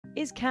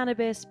Is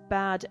cannabis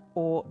bad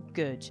or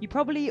good? You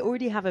probably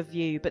already have a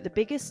view, but the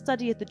biggest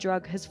study of the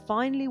drug has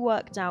finally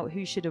worked out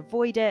who should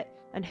avoid it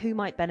and who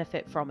might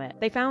benefit from it.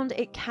 They found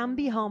it can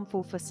be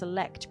harmful for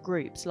select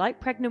groups like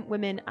pregnant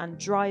women and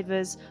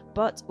drivers,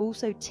 but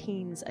also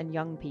teens and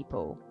young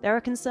people. There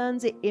are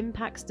concerns it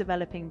impacts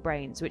developing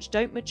brains, which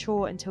don't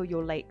mature until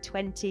your late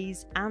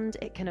 20s, and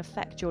it can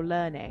affect your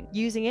learning.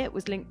 Using it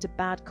was linked to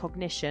bad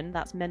cognition,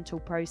 that's mental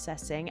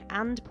processing,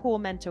 and poor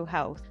mental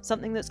health,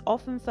 something that's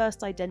often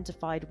first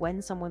identified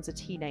when someone's a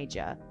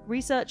teenager.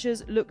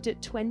 Researchers looked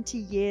at 20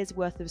 years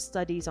worth of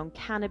studies on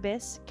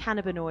cannabis,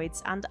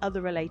 cannabinoids, and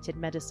other related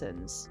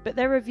medicines. But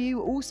their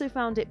review also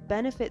found it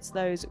benefits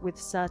those with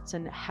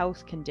certain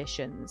health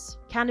conditions.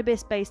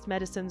 Cannabis-based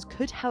medicines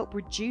could help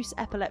reduce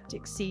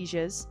epileptic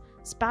seizures,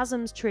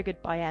 spasms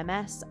triggered by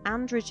MS,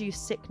 and reduce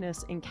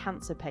sickness in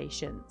cancer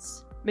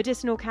patients.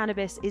 Medicinal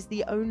cannabis is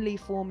the only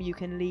form you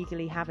can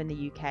legally have in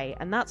the UK,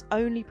 and that's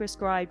only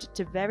prescribed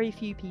to very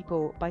few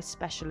people by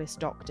specialist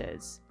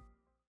doctors.